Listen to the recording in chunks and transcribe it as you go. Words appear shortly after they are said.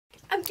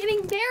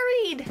getting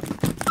married!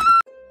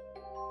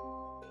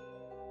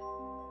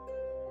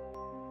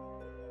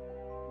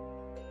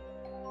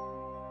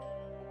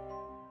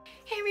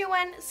 Hey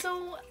everyone,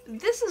 so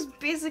this is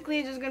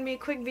basically just gonna be a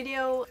quick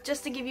video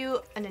just to give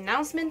you an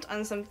announcement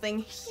on something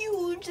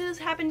huge that has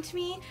happened to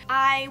me.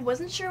 I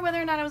wasn't sure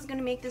whether or not I was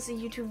gonna make this a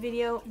YouTube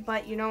video,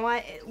 but you know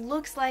what? It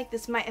looks like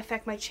this might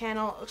affect my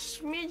channel a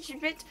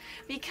smidge bit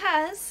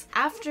because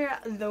after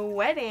the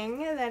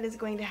wedding that is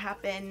going to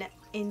happen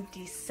in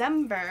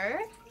December,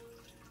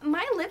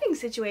 my living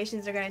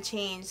situations are going to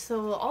change.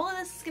 So all of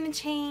this is going to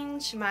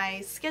change. My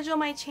schedule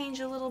might change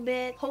a little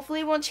bit.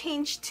 Hopefully it won't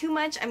change too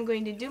much. I'm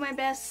going to do my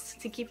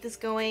best to keep this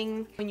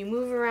going. When you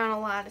move around a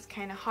lot, it's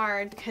kind of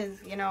hard because,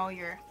 you know,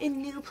 you're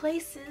in new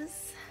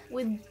places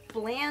with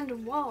bland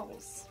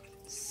walls.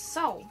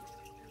 So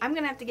I'm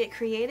going to have to get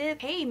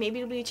creative. Hey, maybe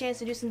it'll be a chance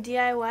to do some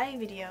DIY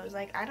videos.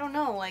 Like, I don't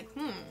know, like,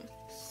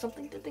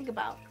 something to think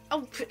about.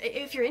 Oh,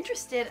 if you're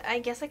interested, I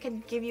guess I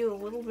could give you a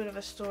little bit of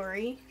a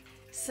story.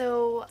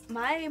 So,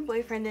 my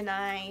boyfriend and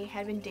I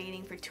had been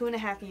dating for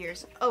 2.5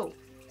 years. Oh,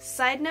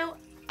 side note,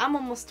 I'm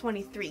almost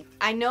 23.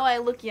 I know I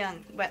look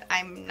young, but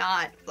I'm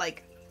not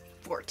like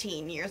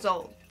 14 years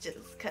old,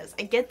 just because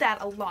I get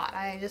that a lot.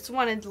 I just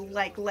wanted to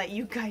like let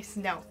you guys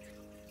know.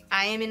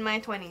 I am in my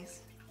 20s.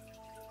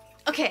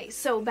 Okay,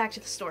 so back to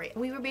the story.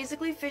 We were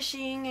basically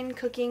fishing and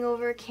cooking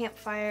over a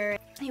campfire.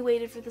 He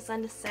waited for the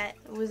sun to set.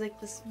 It was like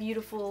this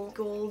beautiful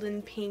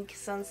golden pink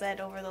sunset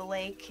over the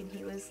lake, and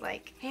he was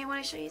like, hey, I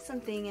want to show you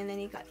something. And then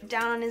he got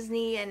down on his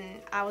knee, and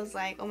I was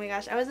like, oh my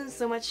gosh, I was in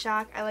so much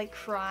shock. I like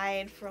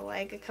cried for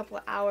like a couple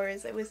of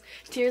hours. It was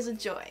tears of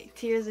joy,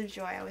 tears of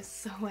joy. I was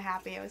so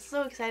happy. I was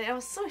so excited. I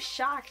was so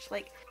shocked.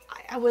 Like,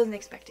 I wasn't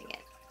expecting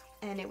it,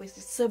 and it was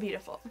just so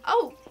beautiful.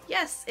 Oh,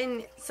 yes,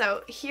 and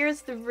so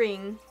here's the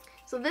ring.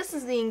 So this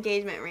is the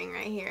engagement ring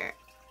right here.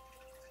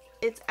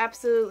 It's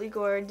absolutely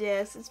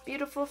gorgeous. It's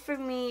beautiful for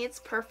me.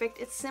 It's perfect.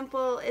 It's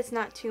simple. It's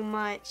not too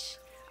much.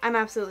 I'm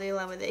absolutely in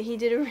love with it. He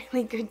did a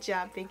really good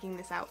job picking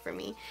this out for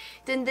me.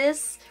 Then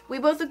this, we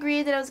both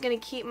agreed that I was going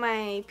to keep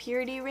my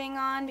purity ring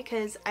on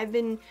because I've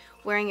been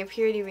wearing a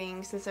purity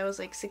ring since I was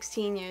like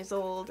 16 years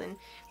old, and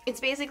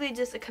it's basically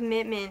just a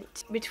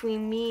commitment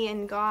between me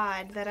and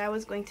God that I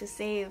was going to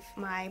save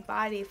my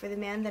body for the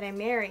man that I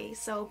marry.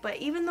 So, but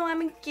even though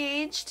I'm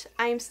engaged,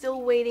 I am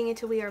still waiting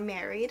until we are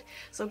married.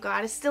 So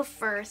God is still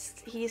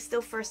first. He is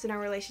still first in our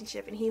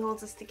relationship, and He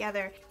holds us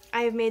together.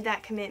 I have made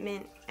that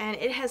commitment, and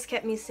it has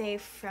kept me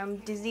safe from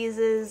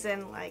diseases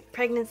and like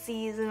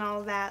pregnancies and all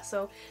of that.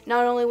 So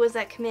not only was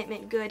that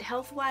commitment good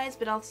health-wise,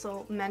 but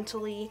also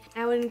mentally.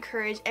 I would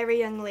encourage every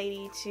young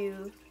lady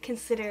to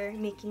consider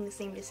making the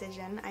same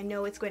decision. I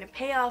know it's going to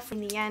pay off in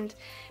the end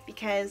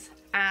because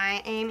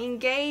I am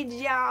engaged,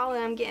 y'all,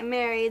 and I'm getting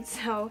married.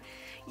 So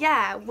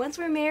yeah, once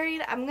we're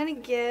married, I'm gonna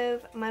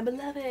give my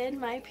beloved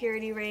my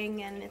purity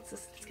ring, and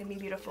it's gonna be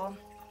beautiful.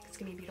 It's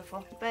gonna be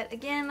beautiful. But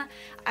again,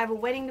 I have a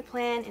wedding to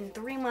plan in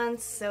 3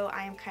 months, so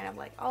I am kind of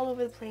like all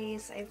over the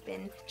place. I've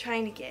been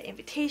trying to get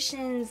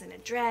invitations and a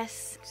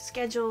dress,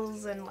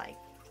 schedules, and like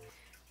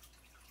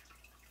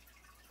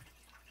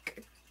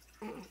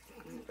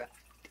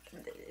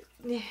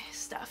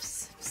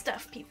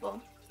stuff,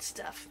 people,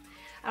 stuff.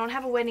 I don't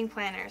have a wedding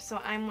planner,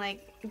 so I'm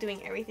like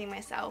doing everything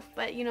myself,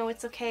 but you know,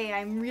 it's okay.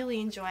 I'm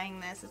really enjoying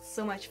this. It's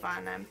so much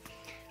fun. I'm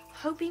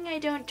hoping I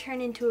don't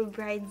turn into a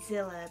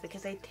bridezilla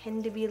because I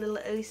tend to be a little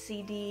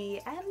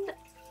OCD and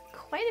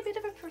quite a bit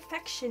of a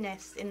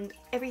perfectionist in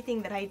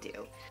everything that I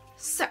do.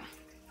 So,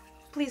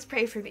 please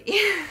pray for me.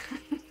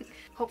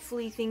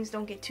 Hopefully things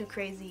don't get too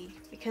crazy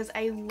because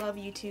I love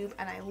YouTube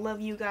and I love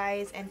you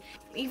guys, and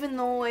even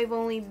though I've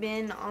only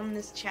been on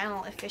this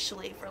channel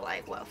officially for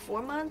like, what,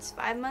 4 months,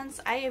 5 months,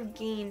 I have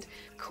gained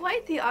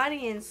quite the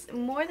audience,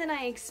 more than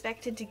I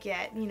expected to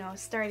get, you know,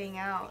 starting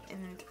out,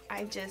 and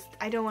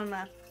I don't want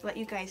to let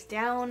you guys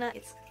down.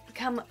 It's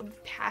become a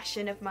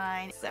passion of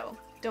mine, so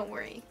don't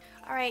worry.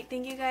 Alright,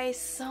 thank you guys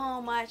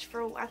so much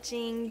for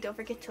watching. Don't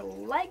forget to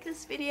like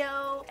this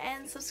video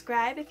and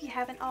subscribe if you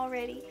haven't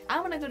already.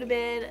 I'm gonna go to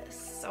bed,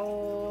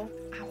 so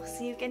I will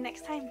see you again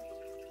next time.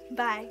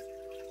 Bye.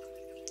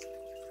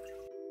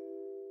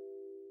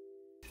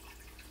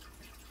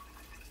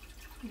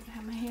 I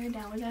have my hair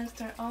down. We gotta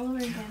start all over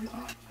again.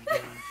 Oh my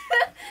gosh.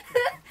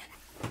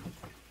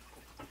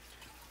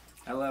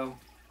 Hello.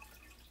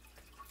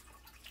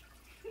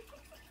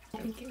 I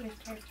think it was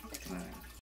perfect.